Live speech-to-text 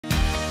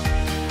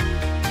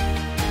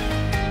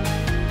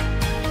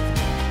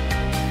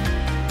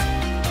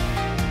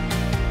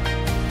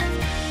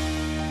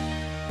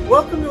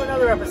Welcome to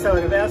another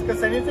episode of Ask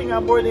Us Anything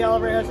on board the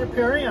Oliver Hazard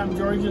Perry. I'm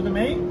George of the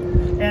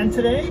Maine, and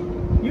today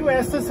you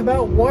asked us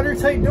about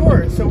watertight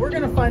doors. So we're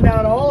going to find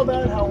out all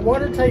about how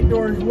watertight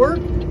doors work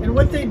and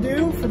what they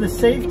do for the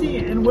safety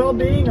and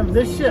well-being of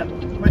this ship.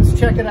 Let's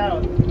check it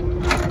out.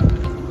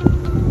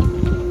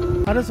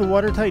 How does a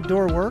watertight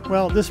door work?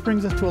 Well, this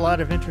brings us to a lot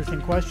of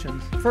interesting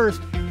questions.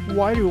 First,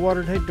 why do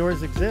watertight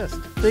doors exist?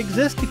 They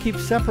exist to keep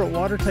separate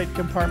watertight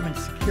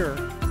compartments secure,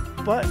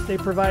 but they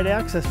provide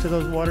access to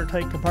those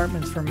watertight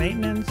compartments for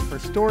maintenance, for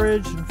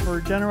storage, and for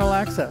general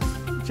access.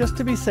 Just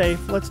to be safe,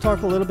 let's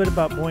talk a little bit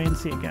about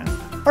buoyancy again.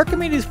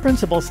 Archimedes'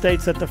 principle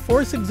states that the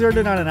force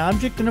exerted on an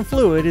object in a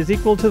fluid is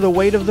equal to the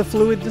weight of the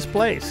fluid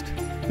displaced.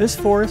 This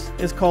force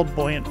is called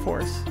buoyant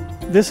force.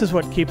 This is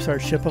what keeps our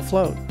ship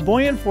afloat.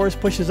 Buoyant force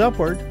pushes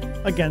upward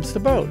against the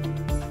boat.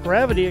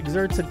 Gravity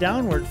exerts a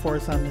downward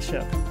force on the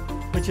ship,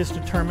 which is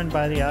determined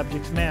by the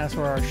object's mass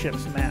or our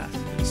ship's mass.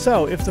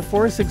 So, if the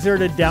force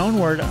exerted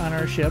downward on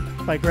our ship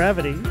by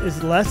gravity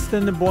is less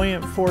than the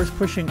buoyant force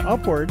pushing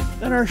upward,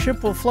 then our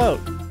ship will float.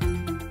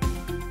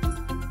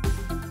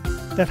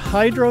 That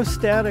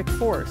hydrostatic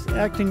force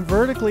acting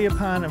vertically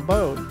upon a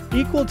boat,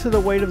 equal to the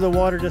weight of the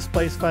water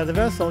displaced by the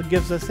vessel,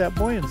 gives us that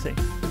buoyancy.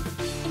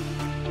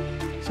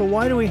 So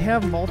why do we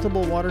have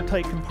multiple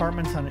watertight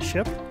compartments on a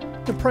ship?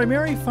 The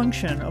primary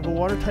function of a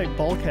watertight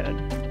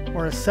bulkhead,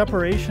 or a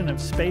separation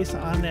of space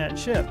on that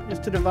ship, is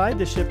to divide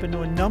the ship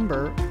into a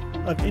number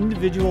of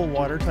individual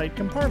watertight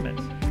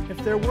compartments. If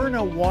there were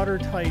no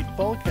watertight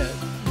bulkhead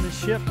and the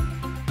ship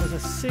was a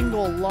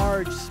single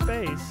large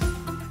space,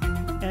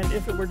 and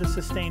if it were to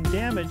sustain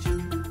damage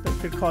that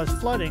could cause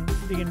flooding,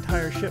 the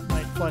entire ship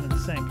might flood and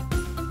sink.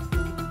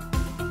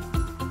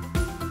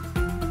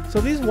 So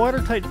these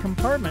watertight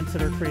compartments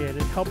that are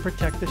created help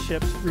protect the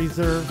ship's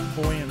reserve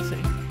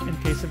buoyancy in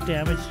case of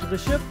damage to the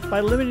ship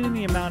by limiting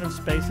the amount of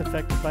space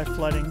affected by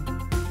flooding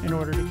in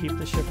order to keep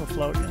the ship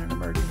afloat in an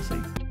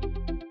emergency.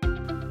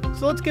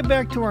 So let's get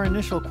back to our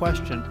initial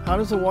question. How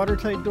does a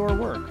watertight door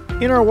work?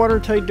 In our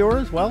watertight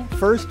doors, well,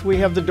 first we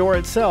have the door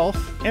itself,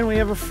 and we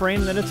have a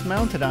frame that it's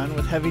mounted on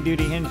with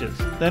heavy-duty hinges.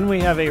 Then we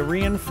have a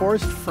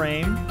reinforced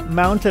frame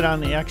mounted on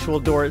the actual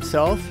door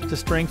itself to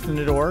strengthen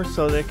the door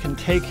so that it can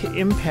take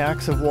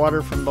impacts of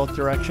water from both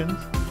directions.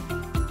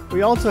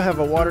 We also have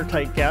a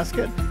watertight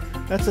gasket.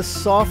 That's a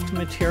soft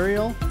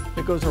material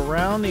that goes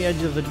around the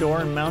edge of the door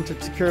and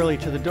mounted securely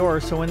to the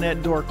door, so when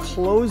that door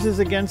closes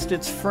against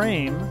its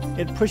frame,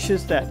 it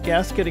pushes that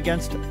gasket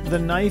against the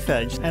knife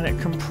edge and it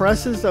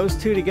compresses those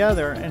two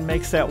together and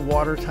makes that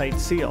watertight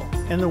seal.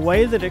 And the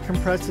way that it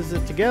compresses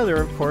it together,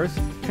 of course,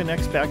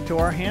 connects back to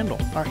our handle.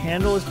 Our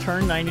handle is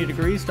turned 90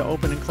 degrees to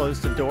open and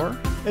close the door.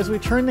 As we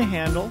turn the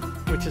handle,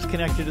 which is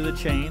connected to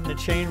the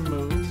chain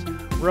moves,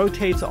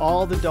 rotates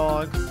all the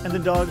dogs, and the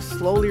dogs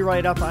slowly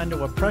ride up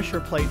onto a pressure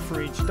plate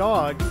for each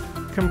dog,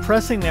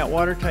 compressing that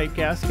watertight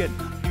gasket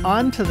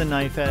onto the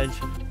knife edge,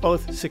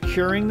 both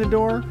securing the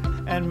door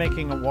and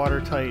making a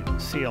watertight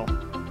seal.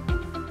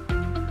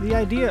 The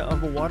idea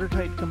of a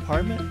watertight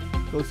compartment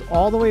goes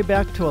all the way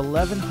back to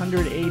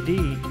 1100 AD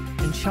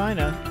in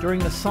China during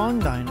the Song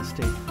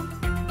Dynasty.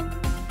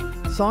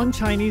 Song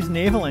Chinese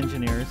naval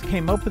engineers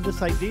came up with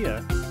this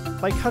idea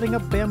by cutting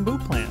up bamboo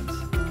plants.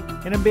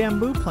 In a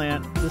bamboo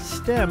plant, the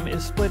stem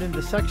is split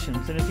into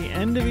sections, and at the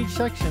end of each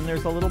section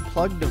there's a little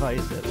plug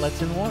device that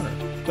lets in water,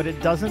 but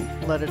it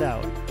doesn't let it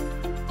out.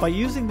 By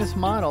using this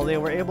model, they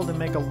were able to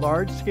make a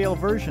large-scale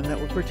version that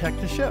would protect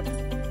the ship.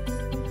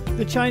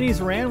 The Chinese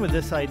ran with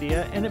this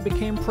idea, and it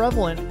became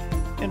prevalent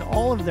in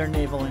all of their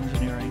naval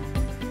engineering.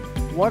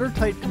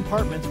 Watertight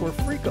compartments were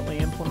frequently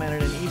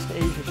implemented in East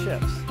Asia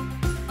ships,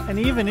 and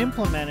even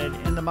implemented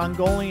in the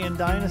Mongolian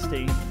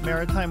dynasty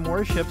maritime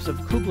warships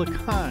of Kublai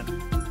Khan.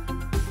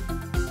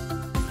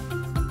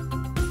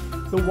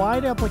 The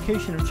wide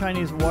application of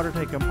Chinese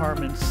watertight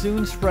compartments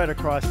soon spread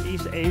across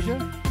East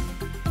Asia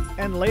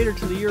and later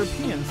to the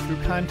Europeans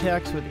through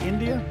contacts with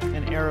India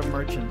and Arab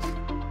merchants.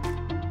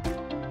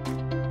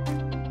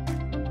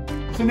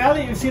 So now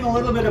that you've seen a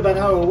little bit about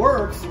how it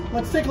works,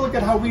 let's take a look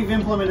at how we've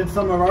implemented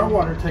some of our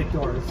watertight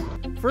doors.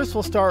 First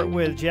we'll start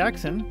with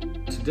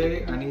Jackson.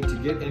 Today I need to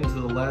get into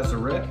the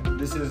lazarette.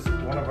 This is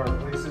one of our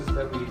places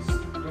that we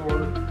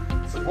store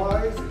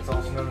supplies. It's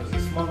also known as a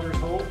smuggler's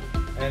hole.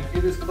 And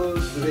it is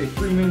closed with a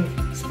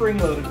Freeman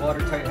spring-loaded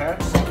watertight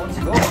hatch. So once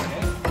you open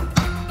it,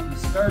 you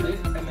start it,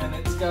 and then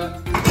it's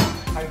got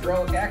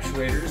hydraulic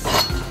actuators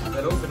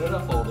that open it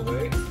up all the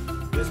way.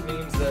 This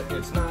means that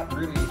it's not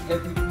really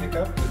heavy to pick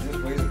up, because this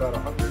weighs about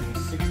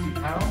 160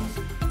 pounds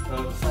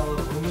of solid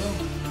aluminum.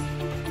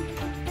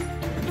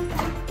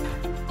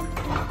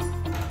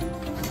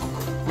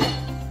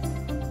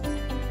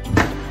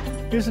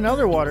 Here's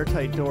another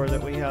watertight door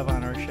that we have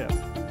on our ship.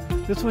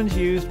 This one's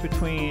used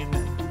between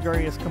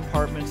various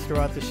compartments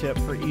throughout the ship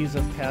for ease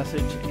of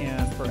passage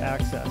and for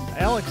access.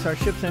 Alex, our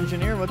ship's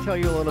engineer, will tell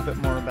you a little bit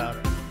more about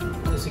it.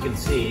 As you can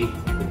see,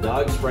 the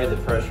dogs spray the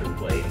pressure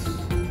plates,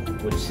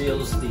 which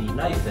seals the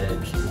knife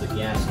edge to the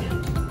gasket,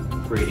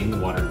 creating the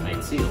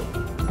watertight seal.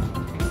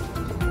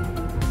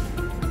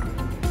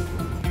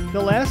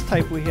 The last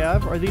type we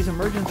have are these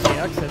emergency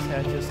access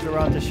hatches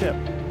throughout the ship.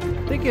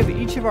 They give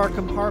each of our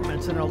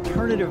compartments an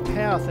alternative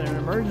path in an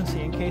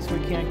emergency in case we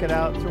can't get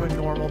out through a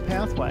normal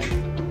pathway.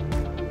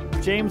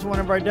 James, one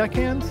of our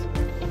deckhands,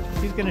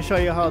 he's going to show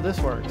you how this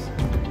works.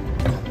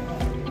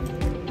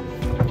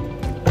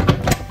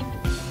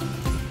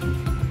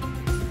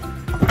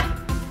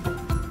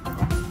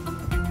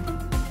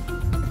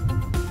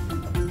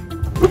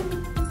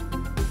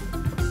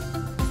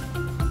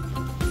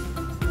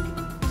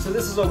 So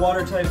this is a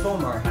watertight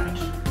Bomar hatch.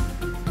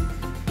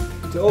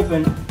 To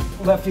open,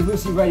 lefty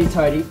loosey, righty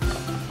tighty.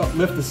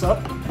 Lift this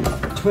up,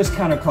 twist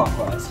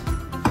counterclockwise.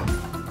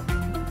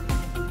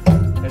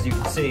 As you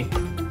can see,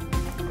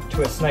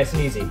 twist nice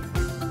and easy.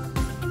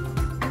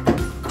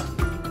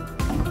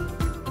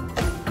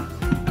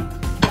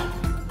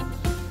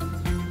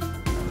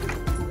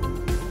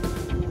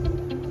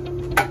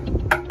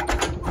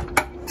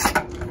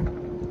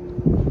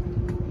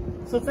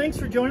 So thanks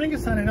for joining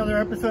us on another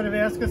episode of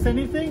Ask Us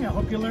Anything. I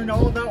hope you learned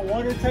all about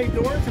watertight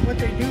doors and what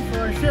they do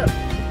for our ship.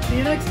 See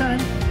you next time.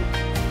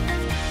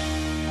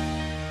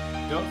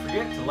 Don't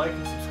forget to like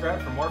and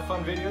subscribe for more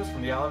fun videos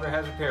from the Oliver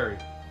Hazard Perry.